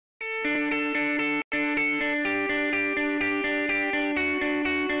Thank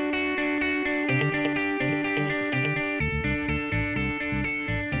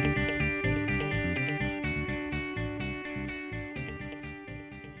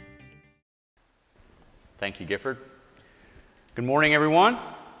you, Gifford. Good morning, everyone.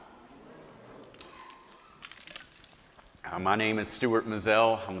 My name is Stuart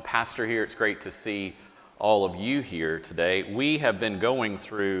Mazzell. I'm the pastor here. It's great to see all of you here today. We have been going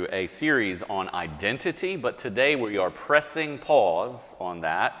through a series on identity, but today we are pressing pause on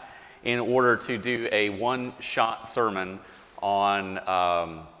that in order to do a one-shot sermon on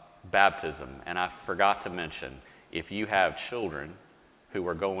baptism. And I forgot to mention, if you have children who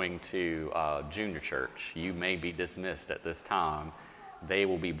are going to junior church, you may be dismissed at this time. They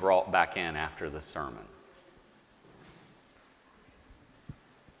will be brought back in after the sermon.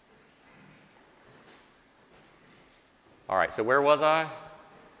 All right, so where was I?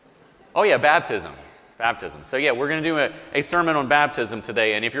 Oh yeah, baptism. Baptism. So yeah, we're going to do a sermon on baptism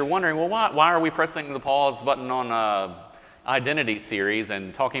today. And if you're wondering, well, why are we pressing the pause button on identity series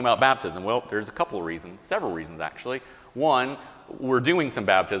and talking about baptism? Well, there's a couple of reasons, several reasons actually. One, we're doing some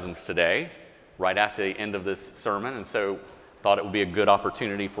baptisms today, right at the end of this sermon, and so thought it would be a good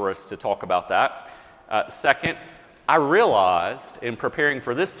opportunity for us to talk about that. Second, I realized in preparing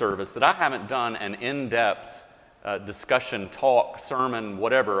for this service that I haven't done an in-depth discussion, talk, sermon,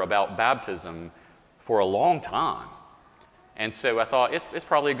 whatever, about baptism for a long time. And so I thought it's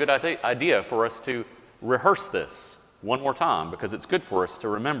probably a good idea for us to rehearse this one more time, because it's good for us to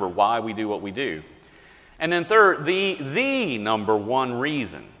remember why we do what we do. And then third, the number one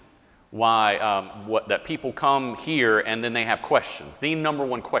reason why that people come here and then they have questions. The number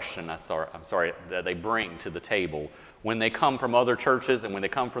one question, that they bring to the table when they come from other churches and when they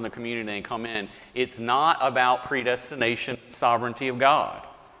come from the community and they come in, it's not about predestination, sovereignty of God,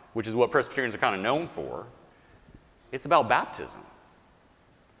 which is what Presbyterians are kind of known for. It's about baptism.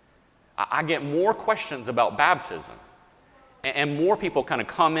 I get more questions about baptism, and more people kind of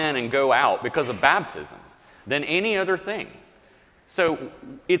come in and go out because of baptism than any other thing. So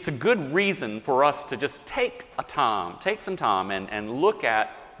it's a good reason for us to just take some time and look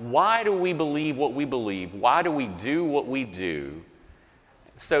at, why do we believe what we believe? Why do we do what we do?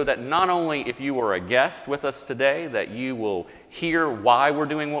 So that not only if you are a guest with us today, that you will hear why we're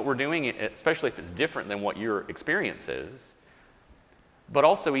doing what we're doing, especially if it's different than what your experience is, but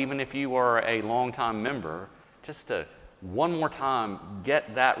also even if you are a longtime member, just to one more time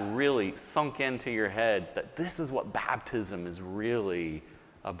get that really sunk into your heads, that this is what baptism is really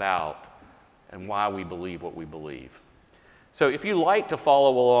about and why we believe what we believe. So if you like to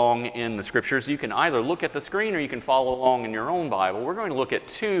follow along in the scriptures, you can either look at the screen or you can follow along in your own Bible. We're going to look at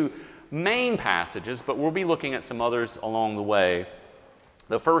two main passages, but we'll be looking at some others along the way.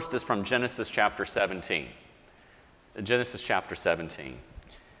 The first is from Genesis chapter 17. Genesis chapter 17.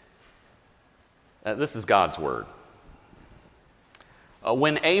 This is God's word.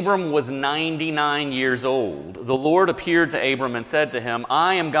 When Abram was 99 years old, the Lord appeared to Abram and said to him,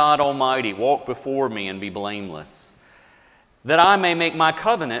 I am God Almighty, walk before me and be blameless, that I may make my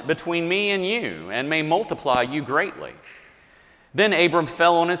covenant between me and you, and may multiply you greatly. Then Abram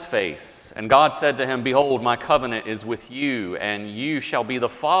fell on his face, and God said to him, Behold, my covenant is with you, and you shall be the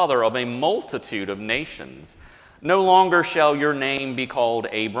father of a multitude of nations. No longer shall your name be called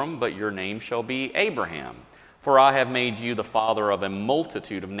Abram, but your name shall be Abraham. For I have made you the father of a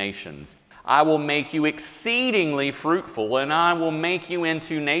multitude of nations. I will make you exceedingly fruitful, and I will make you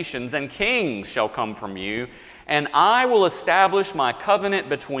into nations, and kings shall come from you. And I will establish my covenant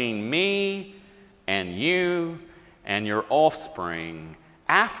between me and you and your offspring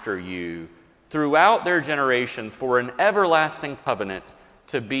after you throughout their generations for an everlasting covenant,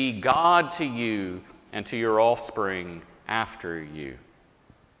 to be God to you and to your offspring after you.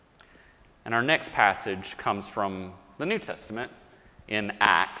 And our next passage comes from the New Testament in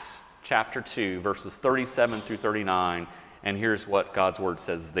Acts chapter 2, verses 37 through 39. And here's what God's word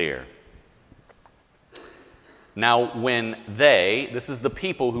says there. Now when this is the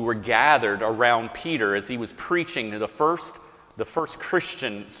people who were gathered around Peter as he was preaching the first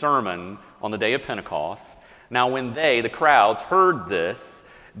Christian sermon on the day of Pentecost. Now when the crowds, heard this,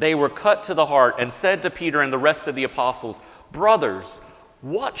 they were cut to the heart and said to Peter and the rest of the apostles, Brothers,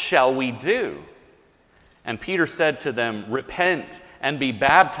 what shall we do? And Peter said to them, Repent and be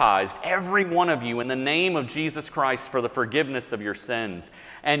baptized, every one of you, in the name of Jesus Christ for the forgiveness of your sins,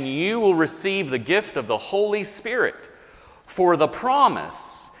 and you will receive the gift of the Holy Spirit. For the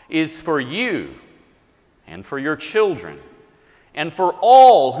promise is for you and for your children and for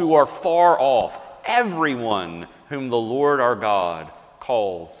all who are far off, everyone whom the Lord our God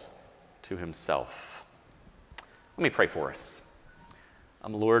calls to himself. Let me pray for us.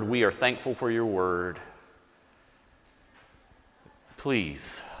 Lord, we are thankful for your word.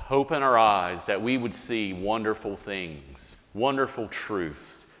 Please open our eyes that we would see wonderful things, wonderful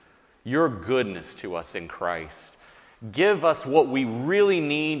truth, your goodness to us in Christ. Give us what we really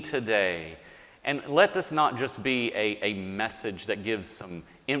need today. And let this not just be a message that gives some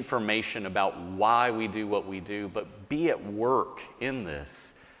information about why we do what we do, but be at work in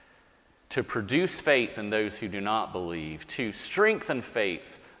this to produce faith in those who do not believe, to strengthen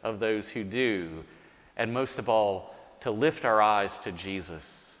faith of those who do, and most of all, to lift our eyes to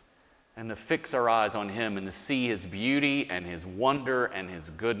Jesus and to fix our eyes on him and to see his beauty and his wonder and his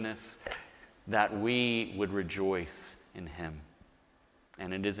goodness, that we would rejoice in him.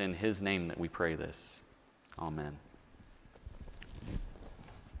 And it is in his name that we pray this. Amen.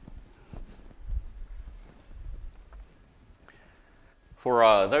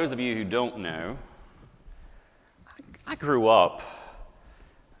 For those of you who don't know, I grew up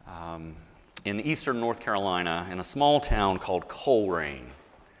in eastern North Carolina in a small town called Colerain.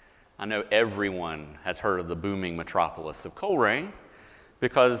 I know everyone has heard of the booming metropolis of Colerain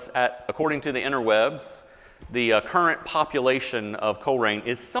because according to the interwebs, the current population of Colerain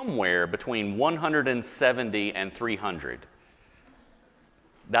is somewhere between 170 and 300.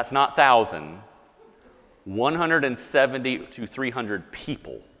 That's not 1,000. 170 to 300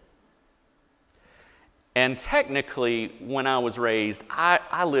 people. And technically, when I was raised,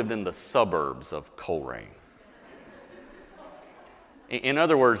 I lived in the suburbs of Colerain. In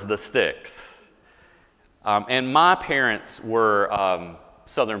other words, the sticks. And my parents were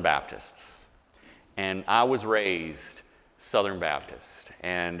Southern Baptists. And I was raised Southern Baptist.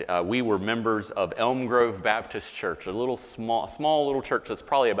 And we were members of Elm Grove Baptist Church, a little small little church that's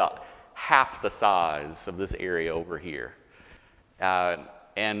probably about half the size of this area over here.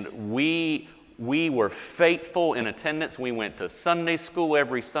 And we were faithful in attendance. We went to Sunday school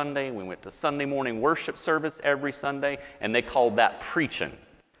every Sunday. We went to Sunday morning worship service every Sunday. And they called that preaching.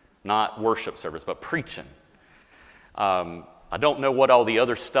 Not worship service, but preaching. I don't know what all the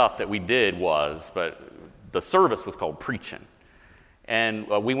other stuff that we did was, but the service was called preaching. And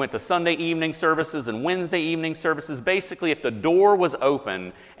we went to Sunday evening services and Wednesday evening services. Basically, if the door was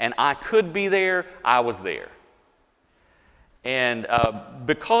open and I could be there, I was there. And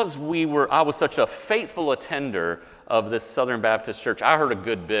because I was such a faithful attender of this Southern Baptist church, I heard a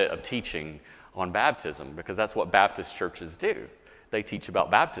good bit of teaching on baptism because that's what Baptist churches do. They teach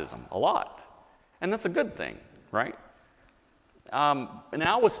about baptism a lot. And that's a good thing, right? And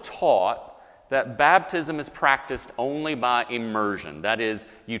I was taught that baptism is practiced only by immersion. That is,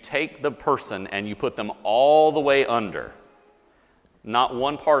 you take the person and you put them all the way under. Not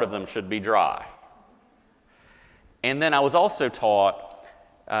one part of them should be dry. And then I was also taught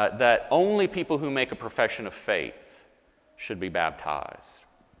that only people who make a profession of faith should be baptized.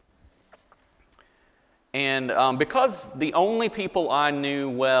 And because the only people I knew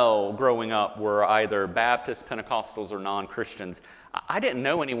well growing up were either Baptists, Pentecostals, or non-Christians, I didn't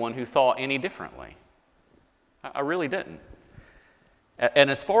know anyone who thought any differently. I really didn't.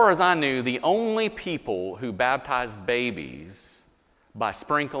 And as far as I knew, the only people who baptized babies by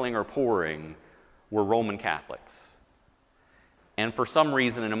sprinkling or pouring were Roman Catholics. And for some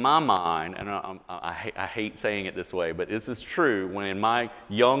reason, and in my mind, and I hate saying it this way, but this is true, when in my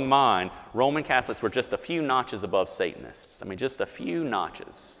young mind, Roman Catholics were just a few notches above Satanists. I mean, just a few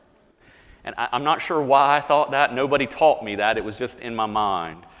notches. And I'm not sure why I thought that. Nobody taught me that. It was just in my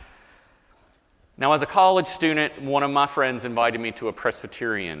mind. Now, as a college student, one of my friends invited me to a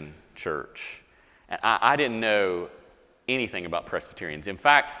Presbyterian church. And I didn't know anything about Presbyterians. In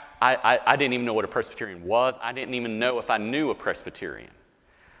fact, I didn't even know what a Presbyterian was. I didn't even know if I knew a Presbyterian.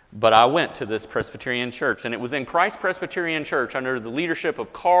 But I went to this Presbyterian church, and it was in Christ Presbyterian Church under the leadership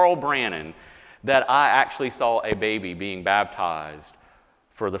of Carl Brannon that I actually saw a baby being baptized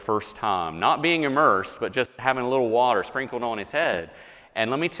for the first time. Not being immersed, but just having a little water sprinkled on his head. And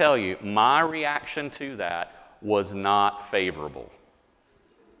let me tell you, my reaction to that was not favorable.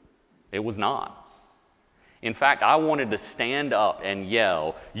 It was not. In fact, I wanted to stand up and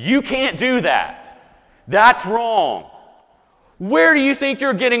yell, "You can't do that! That's wrong! Where do you think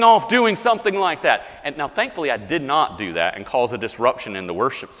you're getting off doing something like that?" And now, thankfully, I did not do that and cause a disruption in the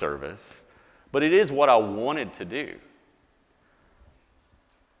worship service, but it is what I wanted to do.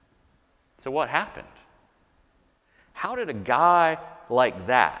 So what happened? How did a guy like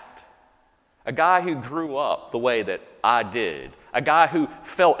that, a guy who grew up the way that I did, a guy who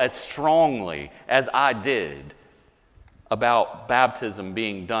felt as strongly as I did about baptism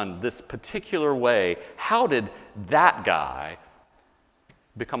being done this particular way, how did that guy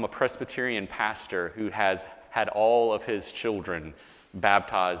become a Presbyterian pastor who has had all of his children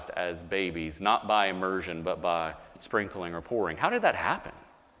baptized as babies, not by immersion, but by sprinkling or pouring. How did that happen?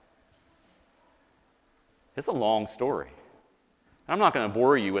 It's a long story. I'm not going to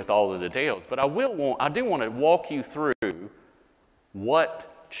bore you with all the details, but I do want to walk you through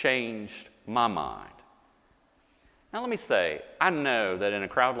what changed my mind. Now let me say, I know that in a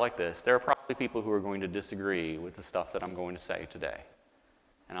crowd like this, there are probably people who are going to disagree with the stuff that I'm going to say today.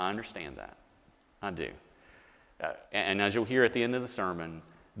 And I understand that. I do. And as you'll hear at the end of the sermon,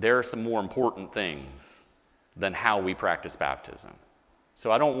 there are some more important things than how we practice baptism.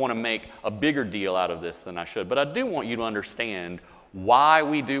 So I don't want to make a bigger deal out of this than I should, but I do want you to understand why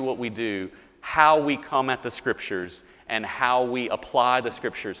we do what we do, how we come at the Scriptures, and how we apply the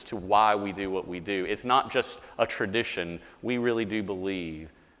Scriptures to why we do what we do. It's not just a tradition. We really do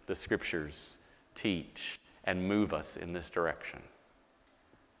believe the Scriptures teach and move us in this direction.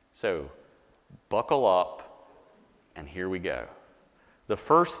 So, buckle up, and here we go. The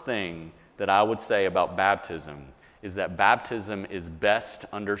first thing that I would say about baptism is that baptism is best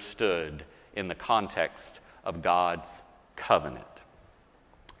understood in the context of God's covenant.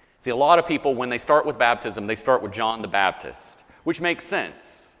 See, a lot of people, when they start with baptism, they start with John the Baptist, which makes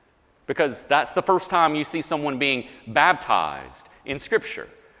sense because that's the first time you see someone being baptized in Scripture.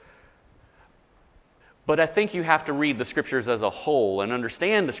 But I think you have to read the Scriptures as a whole and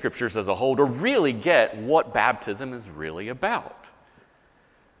understand the Scriptures as a whole to really get what baptism is really about.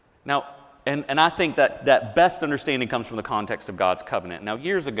 Now, and I think that best understanding comes from the context of God's covenant. Now,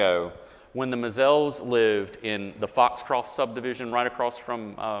 years ago, when the Mazels lived in the Foxcroft subdivision right across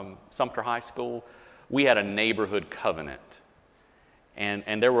from Sumter High School, we had a neighborhood covenant.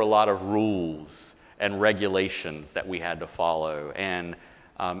 And there were a lot of rules and regulations that we had to follow. And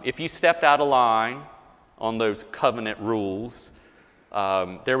if you stepped out of line on those covenant rules,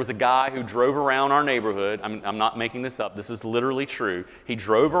 there was a guy who drove around our neighborhood. I'm not making this up. This is literally true. He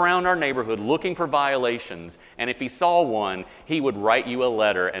drove around our neighborhood looking for violations, and if he saw one, he would write you a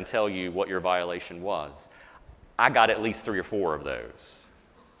letter and tell you what your violation was. I got at least 3 or 4 of those.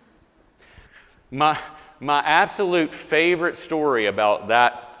 My absolute favorite story about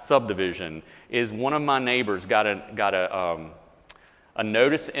that subdivision is one of my neighbors got a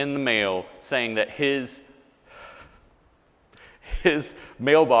notice in the mail saying that his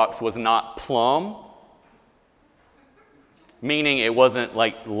mailbox was not plumb, meaning it wasn't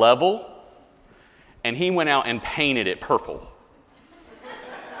like level, and he went out and painted it purple.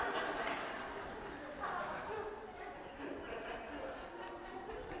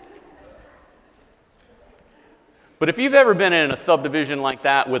 But if you've ever been in a subdivision like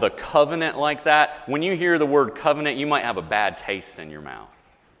that with a covenant like that, when you hear the word covenant, you might have a bad taste in your mouth.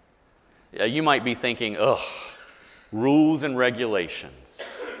 You might be thinking, ugh, rules and regulations.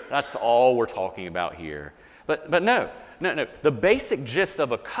 That's all we're talking about here. But no. The basic gist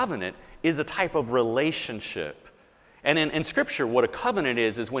of a covenant is a type of relationship. And in Scripture, what a covenant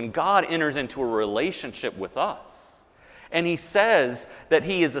is when God enters into a relationship with us. And He says that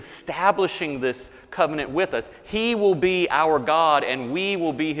He is establishing this covenant with us. He will be our God and we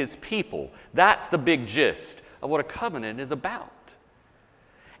will be His people. That's the big gist of what a covenant is about.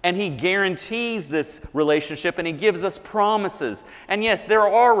 And He guarantees this relationship and He gives us promises. And yes, there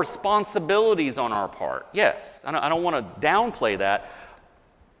are responsibilities on our part. Yes, I don't want to downplay that.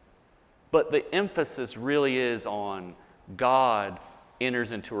 But the emphasis really is on God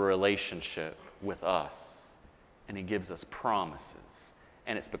enters into a relationship with us. And He gives us promises.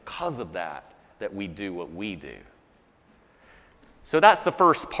 And it's because of that that we do what we do. So that's the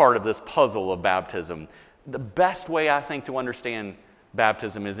first part of this puzzle of baptism. The best way, I think, to understand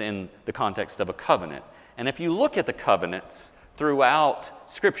baptism is in the context of a covenant. And if you look at the covenants throughout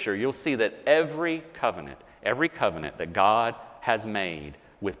Scripture, you'll see that every covenant that God has made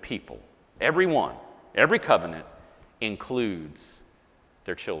with people, every covenant includes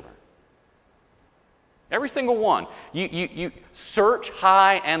their children. Every single one. You search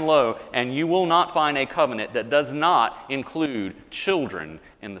high and low, and you will not find a covenant that does not include children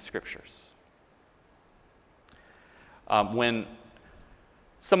in the Scriptures. When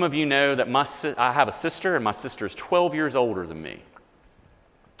some of you know that I have a sister, and my sister is 12 years older than me.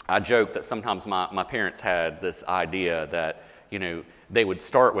 I joke that sometimes my parents had this idea that, they would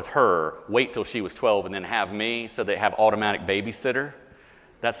start with her, wait till she was 12, and then have me, so they have automatic babysitter.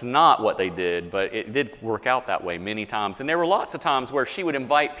 That's not what they did, but it did work out that way many times. And there were lots of times where she would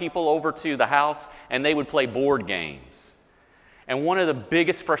invite people over to the house, and they would play board games. And one of the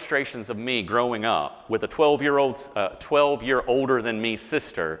biggest frustrations of me growing up with a 12-year older than me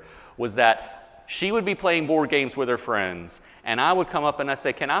sister was that She would be playing board games with her friends, and I would come up and I'd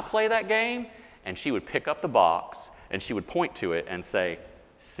say, "Can I play that game?" And she would pick up the box, and she would point to it and say,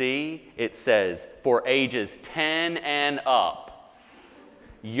 "See, it says for ages 10 and up.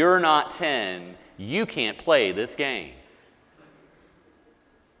 You're not 10. You can't play this game."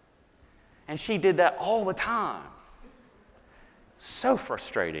 And she did that all the time. So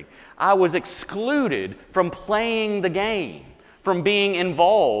frustrating. I was excluded from playing the game, from being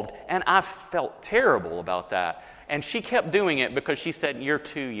involved, and I felt terrible about that. And she kept doing it because she said, "You're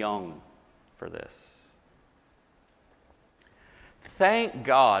too young for this." Thank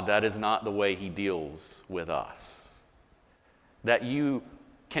God that is not the way He deals with us. That you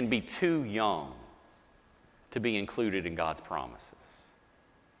can be too young to be included in God's promises.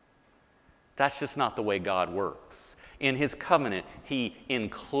 That's just not the way God works. In His covenant, He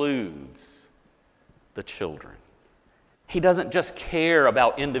includes the children. He doesn't just care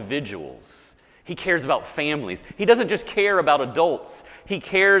about individuals. He cares about families. He doesn't just care about adults. He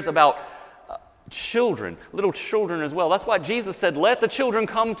cares about children, little children as well. That's why Jesus said, "Let the children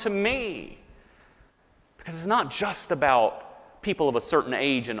come to me." Because it's not just about people of a certain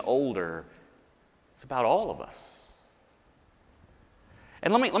age and older. It's about all of us.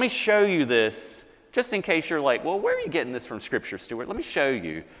 And let me show you this, just in case you're like, "Well, where are you getting this from Scripture, Stuart?" Let me show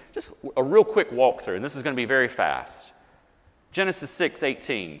you just a real quick walkthrough, and this is going to be very fast. Genesis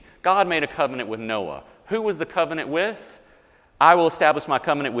 6:18. God made a covenant with Noah. Who was the covenant with? "I will establish my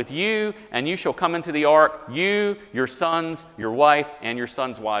covenant with you, and you shall come into the ark, you, your sons, your wife, and your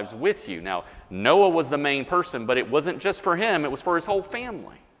sons' wives with you." Now, Noah was the main person, but it wasn't just for him, it was for his whole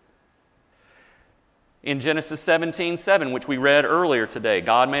family. In Genesis 17:7, which we read earlier today,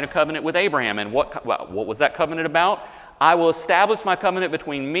 God made a covenant with Abraham. And what was that covenant about? "I will establish my covenant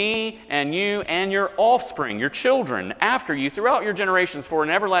between me and you and your offspring, your children, after you, throughout your generations, for an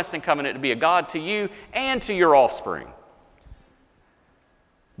everlasting covenant to be a God to you and to your offspring."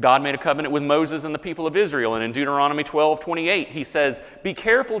 God made a covenant with Moses and the people of Israel. And in Deuteronomy 12:28, He says, "Be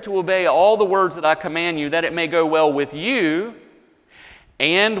careful to obey all the words that I command you, that it may go well with you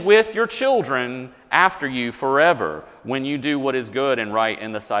and with your children after you forever, when you do what is good and right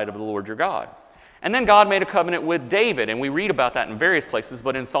in the sight of the Lord your God." And then God made a covenant with David, and we read about that in various places,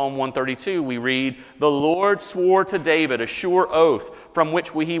 but in Psalm 132 we read, "The Lord swore to David a sure oath, from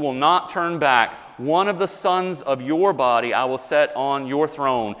which he will not turn back. One of the sons of your body I will set on your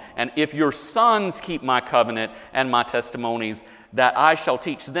throne, and if your sons keep my covenant and my testimonies that I shall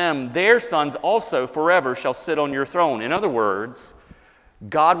teach them, their sons also forever shall sit on your throne." In other words,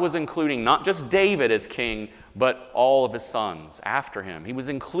 God was including not just David as king, but all of his sons after him. He was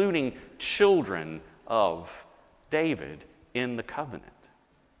including children of David in the covenant.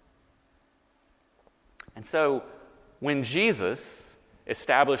 And so when Jesus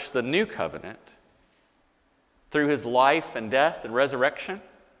established the new covenant through His life and death and resurrection,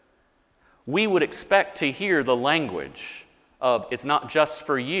 we would expect to hear the language of, it's not just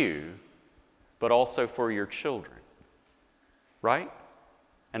for you, but also for your children. Right?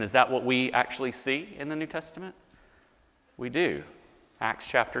 And is that what we actually see in the New Testament? We do. Acts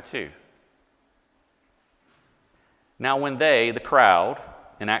chapter 2. Now when they, the crowd,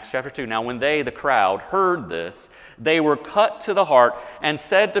 in Acts chapter 2, now when they, the crowd, heard this, they were cut to the heart and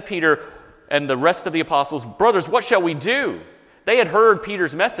said to Peter and the rest of the apostles, "Brothers, what shall we do?" They had heard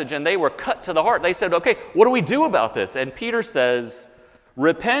Peter's message and they were cut to the heart. They said, "Okay, what do we do about this?" And Peter says,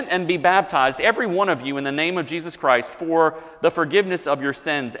 "Repent and be baptized, every one of you, in the name of Jesus Christ for the forgiveness of your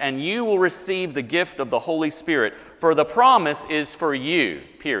sins, and you will receive the gift of the Holy Spirit, for the promise is for you,"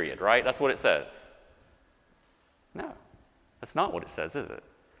 period, right? That's what it says. No, that's not what it says, is it?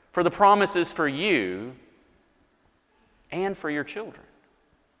 For the promise is for you and for your children.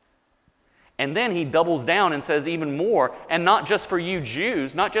 And then he doubles down and says even more, and not just for you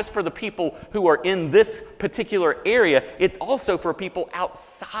Jews, not just for the people who are in this particular area, it's also for people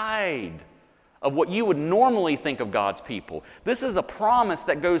outside of what you would normally think of God's people. This is a promise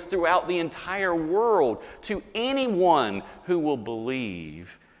that goes throughout the entire world to anyone who will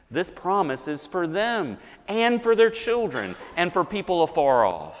believe. This promise is for them and for their children and for people afar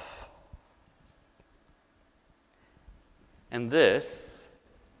off. And this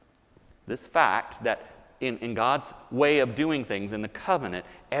fact that in God's way of doing things, in the covenant,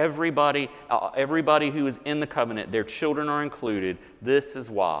 everybody who is in the covenant, their children are included. This is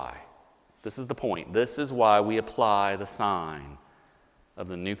why. This is the point. This is why we apply the sign of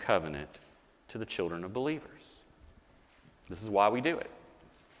the new covenant to the children of believers. This is why we do it.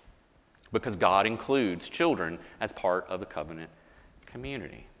 Because God includes children as part of the covenant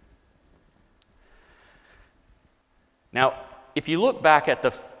community. Now, if you look back at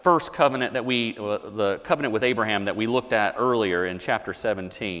the first covenant the covenant with Abraham that we looked at earlier in chapter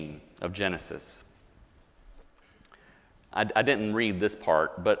 17 of Genesis. I didn't read this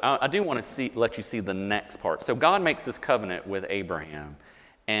part, but I do want to let you see the next part. So God makes this covenant with Abraham,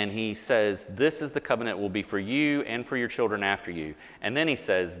 and he says, this is the covenant will be for you and for your children after you. And then he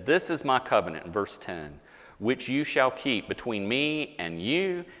says, this is my covenant, in verse 10, which you shall keep between me and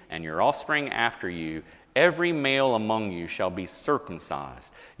you and your offspring after you. Every male among you shall be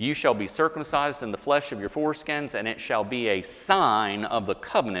circumcised. You shall be circumcised in the flesh of your foreskins, and it shall be a sign of the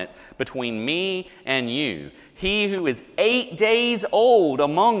covenant between me and you. He who is 8 days old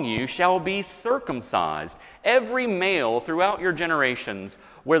among you shall be circumcised. Every male throughout your generations,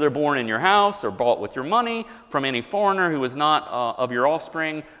 whether born in your house or bought with your money from any foreigner who is not of your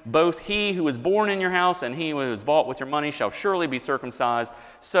offspring, both he who is born in your house and he who is bought with your money shall surely be circumcised.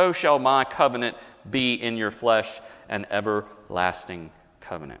 So shall my covenant be in your flesh, an everlasting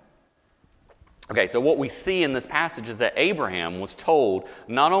covenant. Okay, so what we see in this passage is that Abraham was told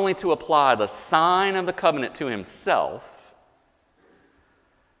not only to apply the sign of the covenant to himself,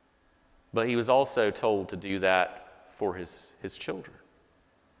 but he was also told to do that for his children.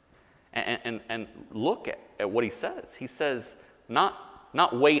 And look at what he says. He says, not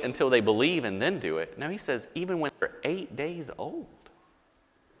wait until they believe and then do it. No, he says, even when they're 8 days old.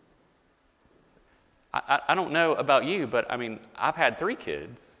 I don't know about you, but I mean, I've had 3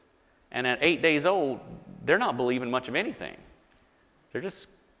 kids. And at 8 days old, they're not believing much of anything. They're just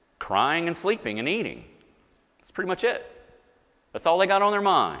crying and sleeping and eating. That's pretty much it. That's all they got on their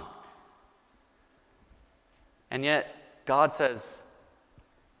mind. And yet, God says,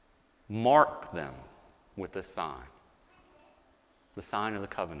 mark them with this sign. The sign of the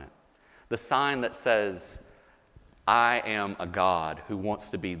covenant. The sign that says, I am a God who wants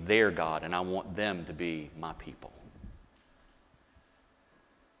to be their God, and I want them to be my people.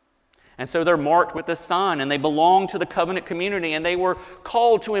 And so they're marked with this sign, and they belong to the covenant community, and they were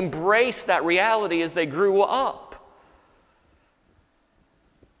called to embrace that reality as they grew up.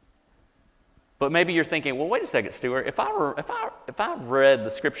 But maybe you're thinking, well, wait a second, Stuart. If I read the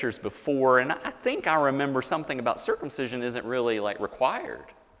scriptures before, and I think I remember something about circumcision isn't really like required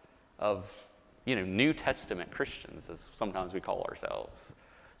of New Testament Christians, as sometimes we call ourselves.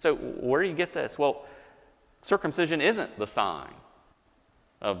 So where do you get this? Well, circumcision isn't the sign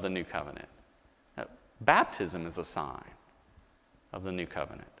of the new covenant. Baptism is a sign of the new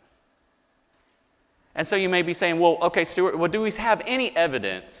covenant. And so you may be saying, well, okay, Stuart, well, do we have any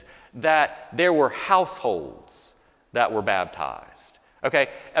evidence that there were households that were baptized? Okay,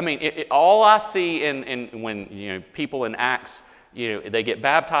 I mean, all I see when people in Acts, they get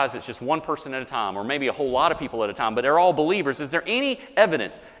baptized, it's just one person at a time, or maybe a whole lot of people at a time, but they're all believers. Is there any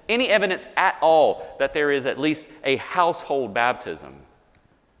evidence at all that there is at least a household baptism?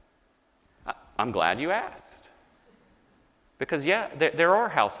 I'm glad you asked. Because, yeah, there are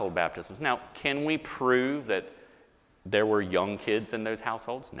household baptisms. Now, can we prove that there were young kids in those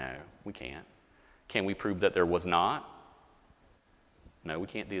households? No, we can't. Can we prove that there was not? No, we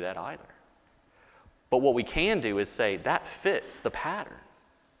can't do that either. But what we can do is say that fits the pattern.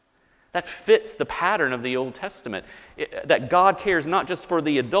 That fits the pattern of the Old Testament, that God cares not just for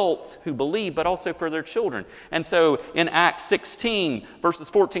the adults who believe, but also for their children. And so in Acts 16, verses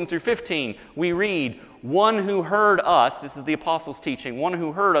 14 through 15, we read, one who heard us, this is the apostles' teaching, one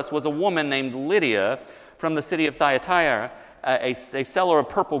who heard us was a woman named Lydia from the city of Thyatira, a seller of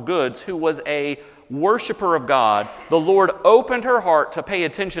purple goods, who was a worshiper of God. The Lord opened her heart to pay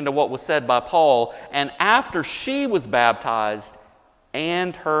attention to what was said by Paul, and after she was baptized,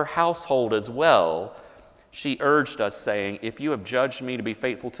 and her household as well, she urged us, saying, if you have judged me to be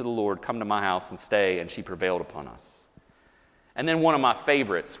faithful to the Lord, come to my house and stay. And she prevailed upon us. And then one of my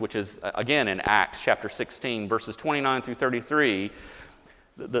favorites, which is, again, in Acts chapter 16, verses 29 through 33,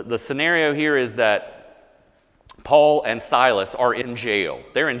 the scenario here is that Paul and Silas are in jail.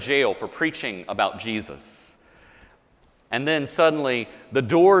 They're in jail for preaching about Jesus. And then suddenly, the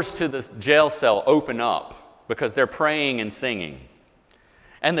doors to the jail cell open up because they're praying and singing.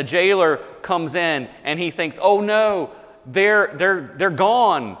 And the jailer comes in and he thinks, oh no, they're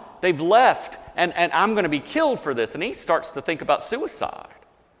gone. They've left and I'm going to be killed for this. And he starts to think about suicide.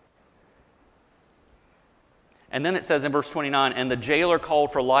 And then it says in verse 29, and the jailer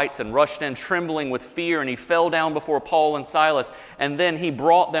called for lights and rushed in trembling with fear, and he fell down before Paul and Silas. And then he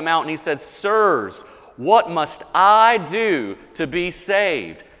brought them out and he said, sirs, what must I do to be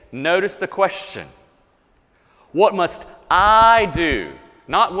saved? Notice the question. What must I do?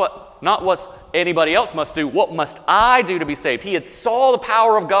 Not what's anybody else must do. What must I do to be saved? He had saw the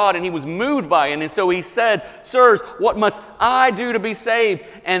power of God and he was moved by it. And so he said, sirs, what must I do to be saved?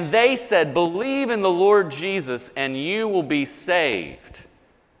 And they said, believe in the Lord Jesus and you will be saved.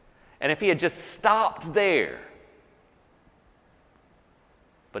 And if he had just stopped there,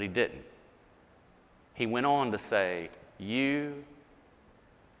 but he didn't. He went on to say, you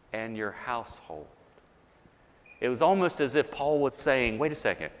and your household. It was almost as if Paul was saying, wait a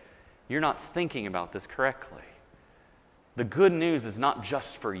second, you're not thinking about this correctly. The good news is not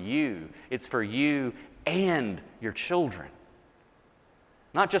just for you, it's for you and your children.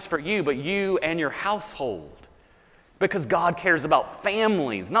 Not just for you, but you and your household. Because God cares about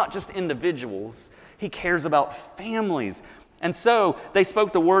families, not just individuals. He cares about families. And so they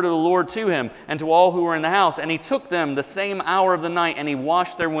spoke the word of the Lord to him and to all who were in the house. And he took them the same hour of the night, and he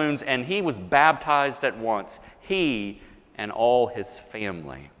washed their wounds, and he was baptized at once, he and all his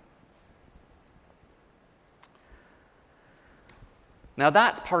family. Now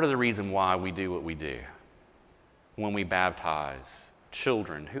that's part of the reason why we do what we do when we baptize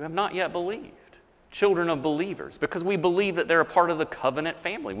children who have not yet believed. Children of believers, because we believe that they're a part of the covenant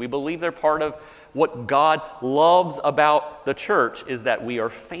family. We believe they're part of what God loves about the church is that we are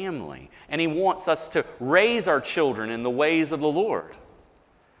family. And he wants us to raise our children in the ways of the Lord.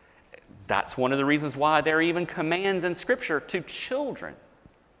 That's one of the reasons why there are even commands in Scripture to children.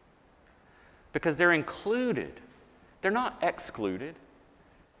 Because they're included. They're not excluded.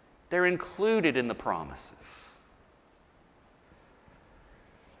 They're included in the promises.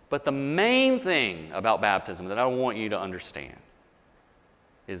 But the main thing about baptism that I want you to understand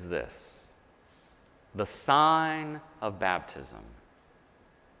is this. The sign of baptism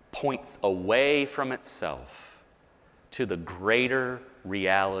points away from itself to the greater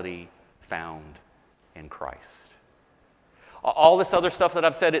reality found in Christ. All this other stuff that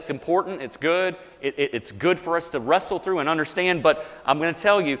I've said, it's important, it's good, it's good for us to wrestle through and understand, but I'm going to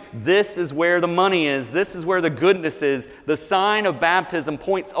tell you, this is where the money is, this is where the goodness is. The sign of baptism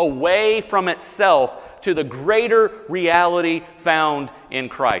points away from itself to the greater reality found in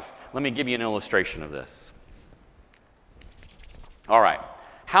Christ. Let me give you an illustration of this. All right,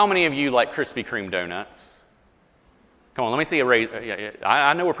 how many of you like Krispy Kreme donuts? Come on, let me see a raise.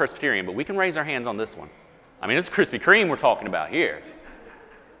 I know we're Presbyterian, but we can raise our hands on this one. I mean, this is Krispy Kreme we're talking about here.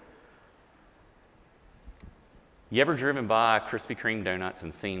 You ever driven by Krispy Kreme donuts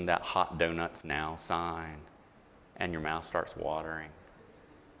and seen that hot donuts now sign and your mouth starts watering?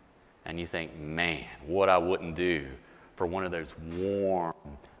 And you think, man, what I wouldn't do for one of those warm,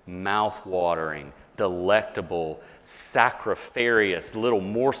 mouth-watering, delectable, sacrifarious little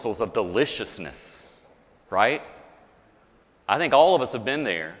morsels of deliciousness, right? I think all of us have been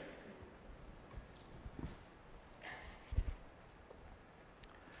there.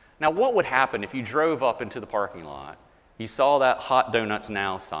 Now, what would happen if you drove up into the parking lot, you saw that Hot Donuts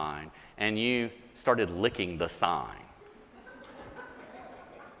Now sign, and you started licking the sign?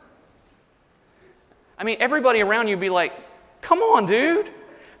 I mean, everybody around you would be like, come on, dude,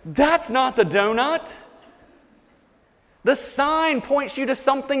 that's not the donut. The sign points you to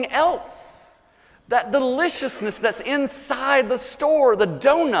something else. That deliciousness that's inside the store, the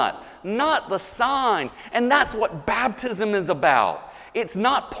donut, not the sign. And that's what baptism is about. It's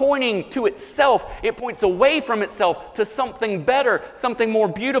not pointing to itself. It points away from itself to something better, something more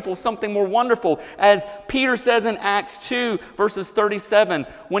beautiful, something more wonderful. As Peter says in Acts 2, verses 37,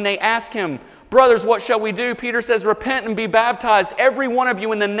 when they ask him, brothers, what shall we do? Peter says, repent and be baptized, every one of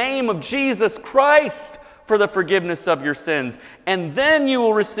you, in the name of Jesus Christ for the forgiveness of your sins. And then you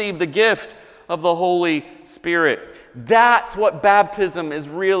will receive the gift of the Holy Spirit. That's what baptism is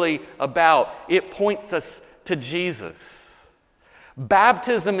really about. It points us to Jesus.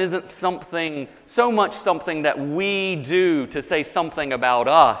 Baptism isn't so much something that we do to say something about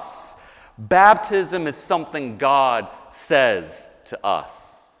us. Baptism is something God says to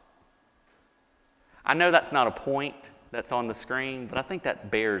us. I know that's not a point that's on the screen, but I think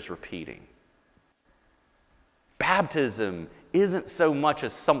that bears repeating. Baptism isn't so much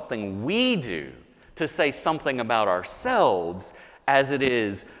as something we do to say something about ourselves as it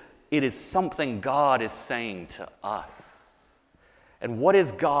is something God is saying to us. And what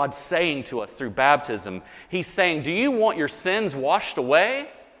is God saying to us through baptism? He's saying, do you want your sins washed away?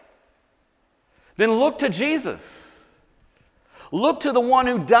 Then look to Jesus. Look to the one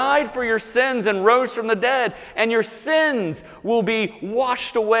who died for your sins and rose from the dead, and your sins will be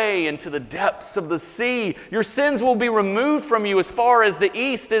washed away into the depths of the sea. Your sins will be removed from you as far as the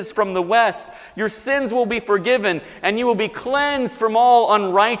east is from the west. Your sins will be forgiven, and you will be cleansed from all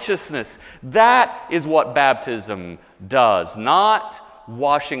unrighteousness. That is what baptism does, not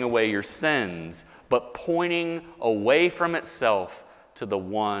washing away your sins, but pointing away from itself to the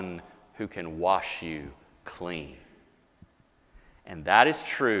one who can wash you clean. And that is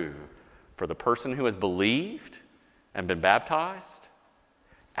true for the person who has believed and been baptized,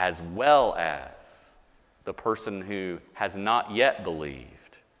 as well as the person who has not yet believed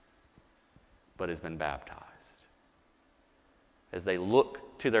but has been baptized. As they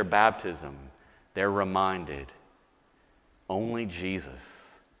look to their baptism, they're reminded, only Jesus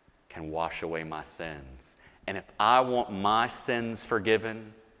can wash away my sins. And if I want my sins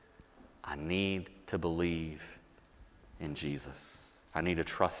forgiven, I need to believe in Jesus. I need to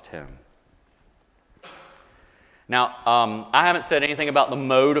trust him. Now, I haven't said anything about the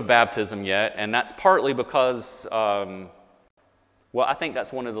mode of baptism yet, and that's partly because, I think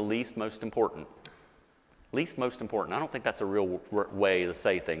that's one of the least most important. Least most important. I don't think that's a real way to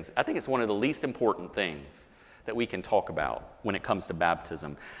say things. I think it's one of the least important things that we can talk about when it comes to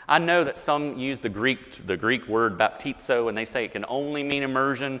baptism. I know that some use the Greek word baptizo, and they say it can only mean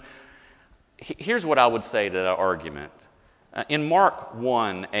immersion. Here's what I would say to that argument. In Mark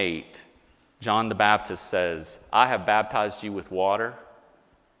 1:8, John the Baptist says, I have baptized you with water,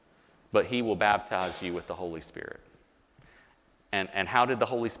 but he will baptize you with the Holy Spirit. And how did the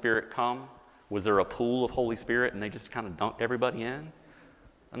Holy Spirit come? Was there a pool of Holy Spirit and they just kind of dunked everybody in?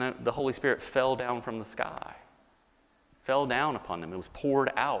 And the Holy Spirit fell down from the sky, fell down upon them. It was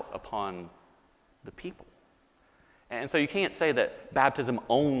poured out upon the people. And so you can't say that baptism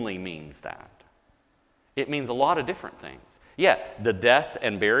only means that. It means a lot of different things. Yeah, the death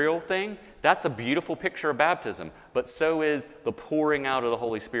and burial thing, that's a beautiful picture of baptism, but so is the pouring out of the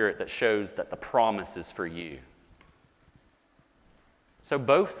Holy Spirit that shows that the promise is for you. So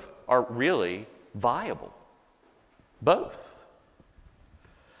both are really viable. Both.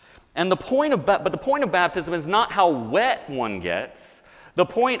 And the point of baptism is not how wet one gets. The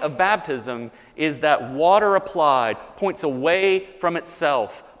point of baptism is that water applied points away from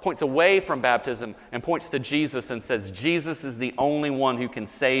itself, points away from baptism, and points to Jesus and says, Jesus is the only one who can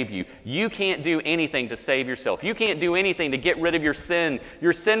save you. You can't do anything to save yourself. You can't do anything to get rid of your sin.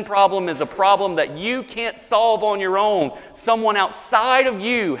 Your sin problem is a problem that you can't solve on your own. Someone outside of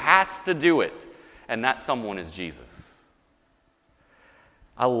you has to do it, and that someone is Jesus.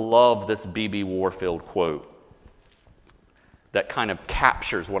 I love this B.B. Warfield quote that kind of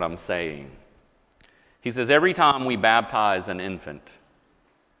captures what I'm saying. He says, every time we baptize an infant,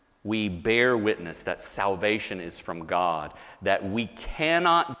 we bear witness that salvation is from God, that we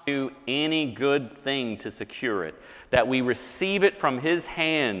cannot do any good thing to secure it, that we receive it from His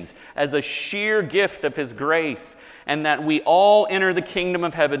hands as a sheer gift of His grace, and that we all enter the kingdom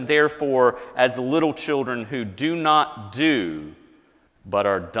of heaven, therefore, as little children who do not do, but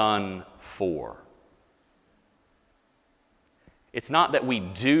are done for. It's not that we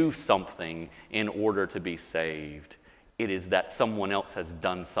do something in order to be saved. It is that someone else has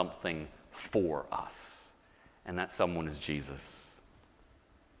done something for us, and that someone is Jesus.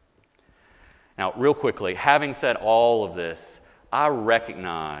 Now, real quickly, having said all of this, I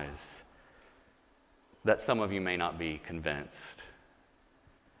recognize that some of you may not be convinced.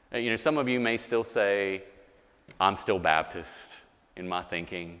 Some of you may still say, I'm still Baptist in my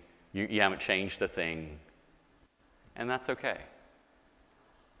thinking. You haven't changed a thing. And that's okay.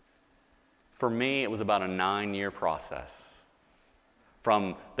 For me, it was about a 9-year process.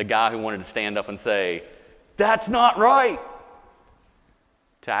 From the guy who wanted to stand up and say, that's not right,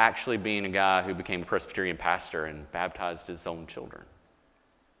 to actually being a guy who became a Presbyterian pastor and baptized his own children.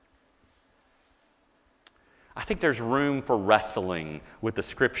 I think there's room for wrestling with the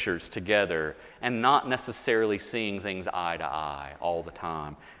Scriptures together and not necessarily seeing things eye to eye all the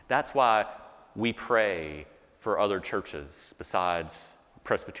time. That's why we pray for other churches besides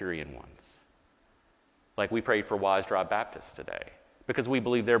Presbyterian ones. Like we prayed for Wise Drive Baptist today, because we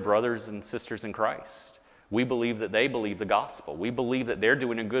believe they're brothers and sisters in Christ. We believe that they believe the gospel. We believe that they're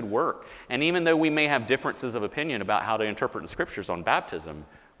doing a good work. And even though we may have differences of opinion about how to interpret the Scriptures on baptism,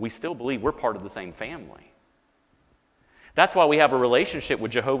 we still believe we're part of the same family. That's why we have a relationship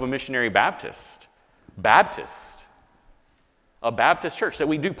with Jehovah Missionary Baptist, a Baptist church that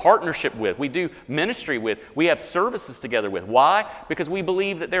we do partnership with, we do ministry with, we have services together with. Why? Because we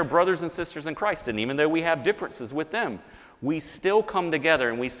believe that they're brothers and sisters in Christ, and even though we have differences with them, we still come together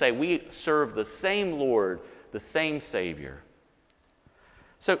and we say we serve the same Lord, the same Savior.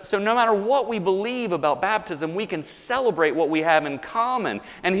 So no matter what we believe about baptism, we can celebrate what we have in common.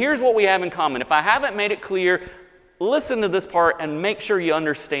 And here's what we have in common. If I haven't made it clear, listen to this part and make sure you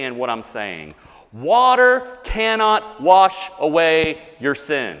understand what I'm saying. Water cannot wash away your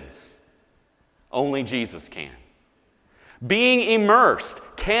sins. Only Jesus can. Being immersed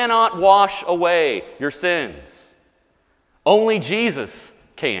cannot wash away your sins. Only Jesus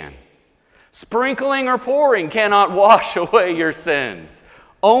can. Sprinkling or pouring cannot wash away your sins.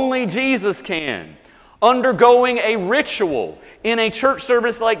 Only Jesus can. Undergoing a ritual in a church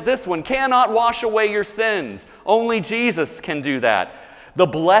service like this one cannot wash away your sins. Only Jesus can do that. The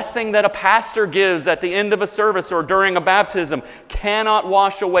blessing that a pastor gives at the end of a service or during a baptism cannot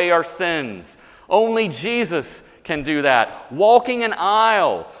wash away our sins. Only Jesus can do that. Walking an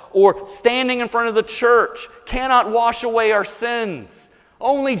aisle or standing in front of the church cannot wash away our sins.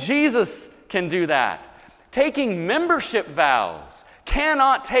 Only Jesus can do that. Taking membership vows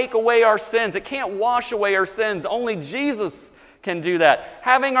cannot take away our sins. It can't wash away our sins. Only Jesus can do that.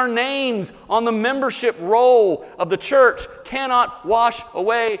 Having our names on the membership roll of the church cannot wash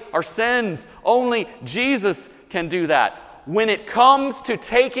away our sins. Only Jesus can do that. When it comes to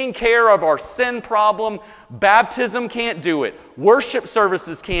taking care of our sin problem, baptism can't do it. Worship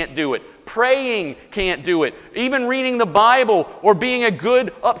services can't do it. Praying can't do it. Even reading the Bible or being a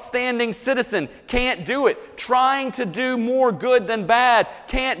good, upstanding citizen can't do it. Trying to do more good than bad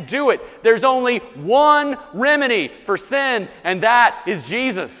can't do it. There's only one remedy for sin, and that is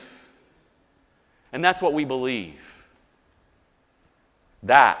Jesus. And that's what we believe.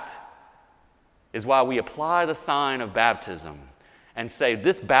 That is why we apply the sign of baptism and say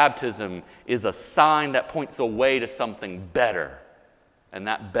this baptism is a sign that points away to something better. And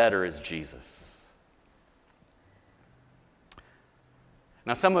that better is Jesus.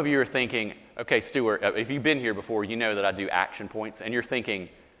 Now, some of you are thinking, okay, Stuart, if you've been here before, you know that I do action points, and you're thinking,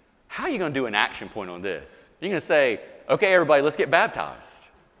 how are you going to do an action point on this? You're going to say, okay, everybody, let's get baptized.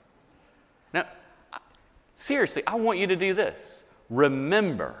 Now, seriously, I want you to do this.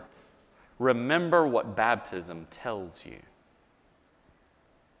 Remember what baptism tells you.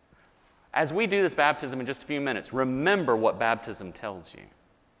 As we do this baptism in just a few minutes, remember what baptism tells you.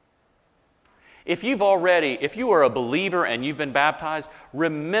 If you are a believer and you've been baptized,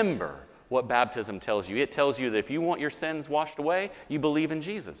 remember what baptism tells you. It tells you that if you want your sins washed away, you believe in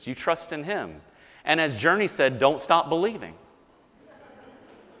Jesus. You trust in Him. And as Journey said, don't stop believing.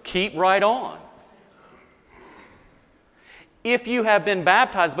 Keep right on. If you have been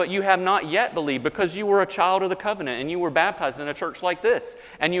baptized but you have not yet believed because you were a child of the covenant and you were baptized in a church like this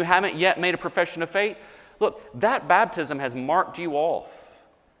and you haven't yet made a profession of faith, look, that baptism has marked you off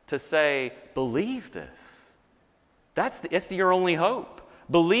to say, believe this. It's your only hope.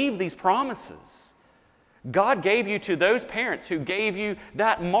 Believe these promises. God gave you to those parents who gave you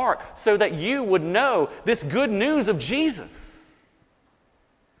that mark so that you would know this good news of Jesus.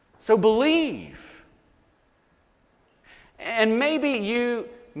 So believe. And maybe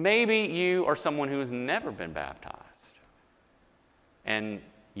you are someone who has never been baptized and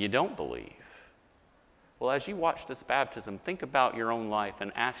you don't believe. Well, as you watch this baptism, think about your own life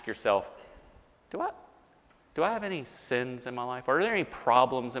and ask yourself, do I have any sins in my life? Are there any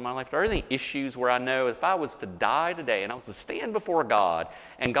problems in my life? Are there any issues where I know if I was to die today and I was to stand before God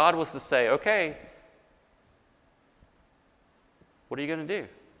and God was to say, okay, what are you going to do?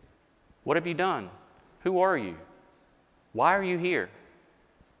 What have you done? Who are you? Why are you here?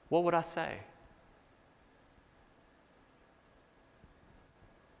 What would I say?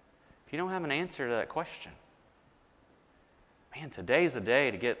 If you don't have an answer to that question, man, today's the day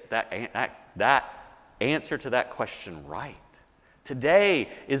to get that answer to that question right. Today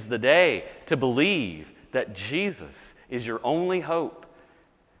is the day to believe that Jesus is your only hope.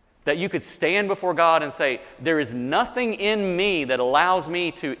 That you could stand before God and say, there is nothing in me that allows me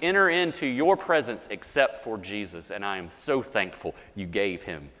to enter into your presence except for Jesus, and I am so thankful you gave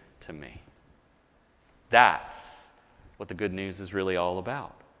Him to me. That's what the good news is really all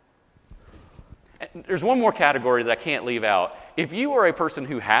about. And there's one more category that I can't leave out. If you are a person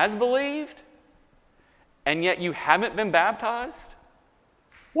who has believed, and yet you haven't been baptized,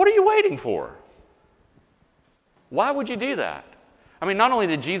 what are you waiting for? Why would you do that? I mean, not only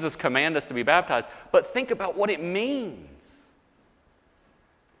did Jesus command us to be baptized, but think about what it means.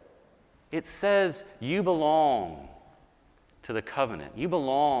 It says you belong to the covenant. You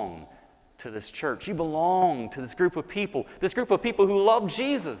belong to this church. You belong to this group of people who love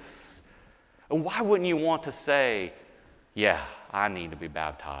Jesus. And why wouldn't you want to say, yeah, I need to be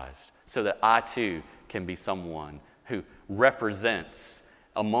baptized so that I too can be someone who represents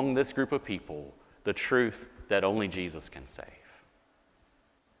among this group of people the truth that only Jesus can save.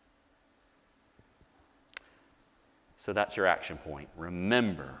 So that's your action point.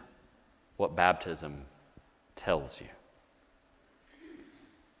 Remember what baptism tells you.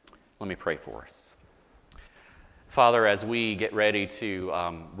 Let me pray for us. Father, as we get ready to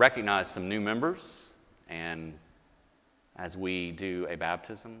recognize some new members, and as we do a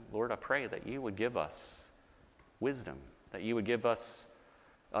baptism, Lord, I pray that you would give us wisdom, that you would give us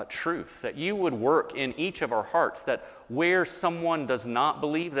truth, that you would work in each of our hearts, that where someone does not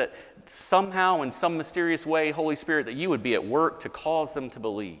believe, that somehow in some mysterious way, Holy Spirit, that you would be at work to cause them to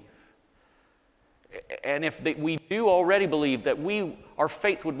believe. And if we do already believe, that our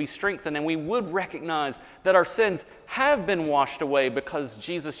faith would be strengthened and we would recognize that our sins have been washed away because,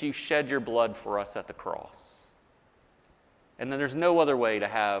 Jesus, you shed your blood for us at the cross. And then there's no other way to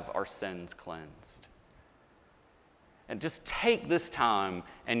have our sins cleansed. And just take this time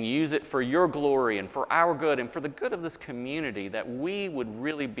and use it for your glory and for our good and for the good of this community, that we would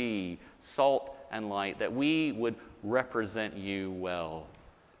really be salt and light, that we would represent you well.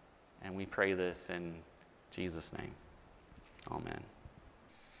 And we pray this in Jesus' name. Amen.